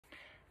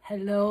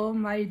Hello,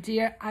 my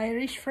dear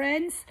Irish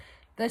friends.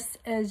 This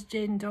is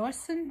Jane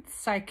Dawson,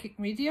 Psychic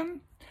Medium.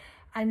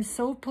 I'm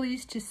so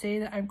pleased to say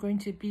that I'm going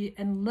to be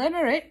in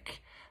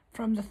Limerick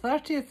from the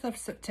 30th of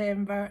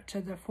September to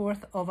the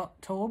 4th of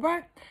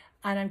October,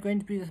 and I'm going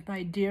to be with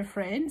my dear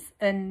friends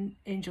in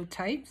Angel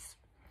Times.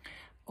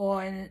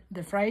 On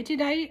the Friday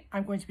night,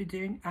 I'm going to be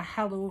doing a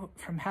Hello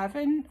from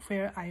Heaven,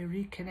 where I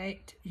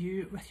reconnect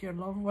you with your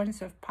loved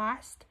ones of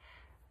past.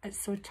 It's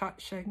so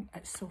touching,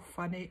 it's so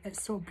funny,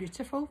 it's so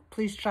beautiful.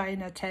 Please try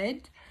and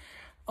attend.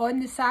 On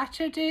the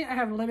Saturday, I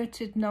have a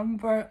limited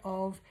number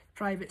of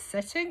private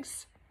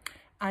sittings.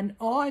 And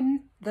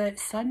on the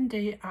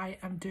Sunday, I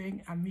am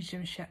doing a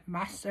Mediumship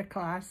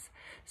Masterclass.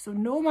 So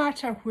no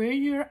matter where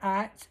you're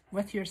at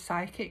with your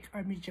psychic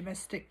or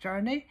mediumistic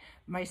journey,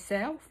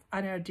 myself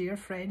and our dear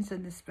friends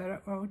in the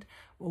spirit world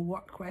will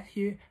work with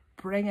you,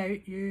 bring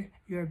out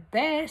your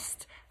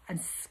best and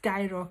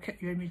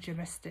skyrocket your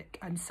mediumistic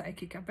and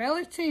psychic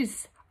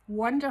abilities.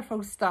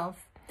 Wonderful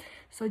stuff.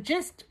 So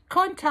just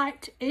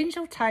contact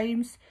Angel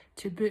Times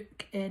to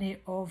book any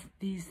of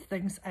these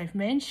things I've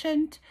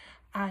mentioned.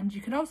 And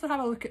you can also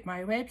have a look at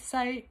my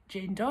website,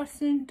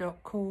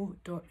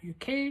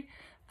 janedawson.co.uk,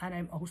 and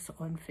I'm also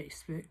on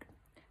Facebook.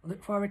 I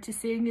look forward to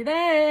seeing you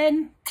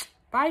then.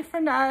 Bye for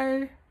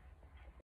now.